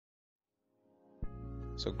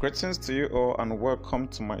So greetings to you all and welcome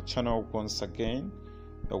to my channel once again.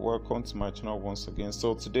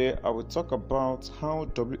 So today I will talk about how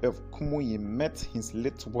W.f Kumuyi met his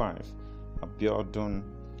late wife Abiodun.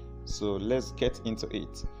 So let's get into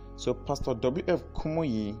it. So Pastor W.f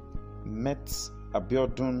Kumuyi met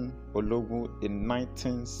Abiodun Ologu in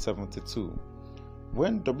 1972.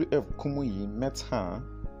 When W.f Kumuyi met her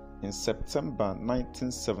in September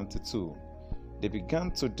 1972, they began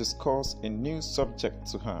to discuss a new subject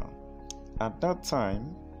to her. At that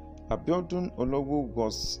time, Abiodun Ologu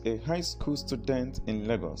was a high school student in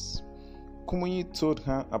Lagos. Kumuyi told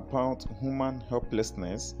her about human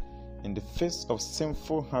helplessness in the face of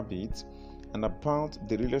sinful habits and about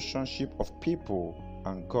the relationship of people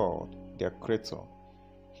and God, their creator.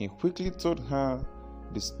 He quickly told her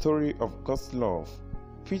the story of God's love,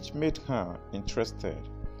 which made her interested.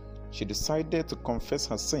 She decided to confess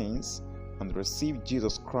her sins and receive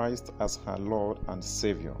Jesus Christ as her Lord and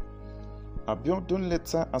Savior. Abiodun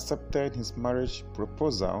later accepted his marriage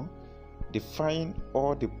proposal, defying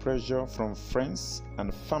all the pressure from friends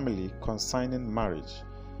and family concerning marriage.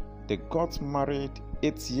 They got married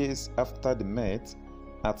 8 years after they met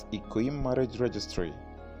at Ikoyi Marriage Registry.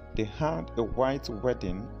 They had a white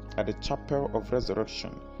wedding at the Chapel of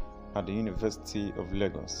Resurrection at the University of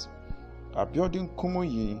Lagos. Abiodun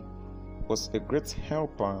Kumuyi was a great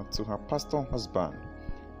helper to her pastor husband.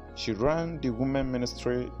 She ran the women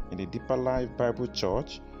ministry in the Deeper Life Bible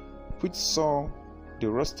Church, which saw the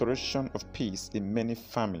restoration of peace in many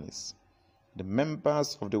families. The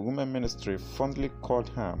members of the women ministry fondly called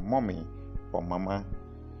her Mommy or Mama.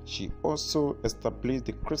 She also established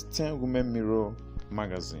the Christian Women Mirror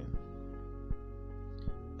magazine.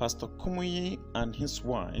 Pastor Kumuyi and his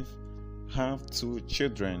wife have 2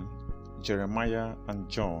 children, Jeremiah and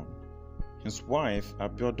John. His wife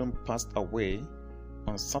Abiodun passed away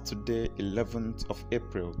on Saturday 11th of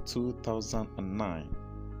April 2009,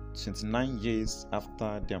 29 years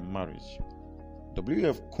after their marriage.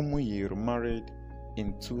 W.f Kumuyi remarried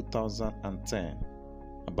in 2010,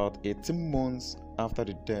 about 18 months after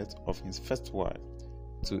the death of his first wife,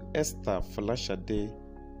 to Esther Folashade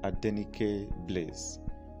Adenike Blaze.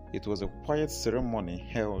 It was a quiet ceremony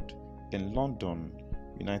held in London,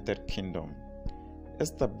 United Kingdom.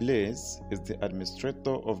 Esther Blaze is the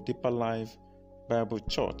administrator of Deeper Life Bible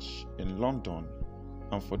Church in London,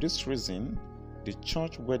 and for this reason, the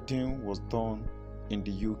church wedding was done in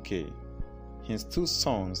the UK. His 2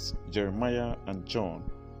 sons, Jeremiah and John,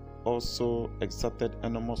 also exerted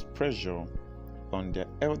enormous pressure on their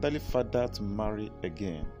elderly father to marry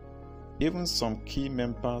again. Even some key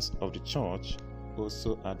members of the church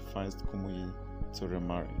also advised Kumuyi to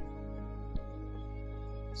remarry.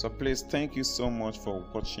 So please, thank you so much for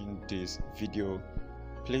watching this video.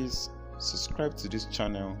 Please subscribe to this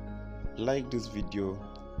channel, like this video,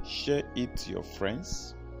 share it to your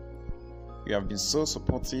friends. You have been so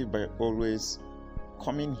supportive by always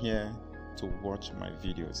coming here to watch my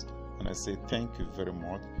videos, and I say thank you very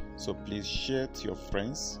much. So please share to your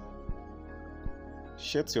friends,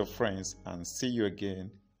 and see you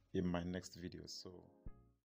again in my next video. So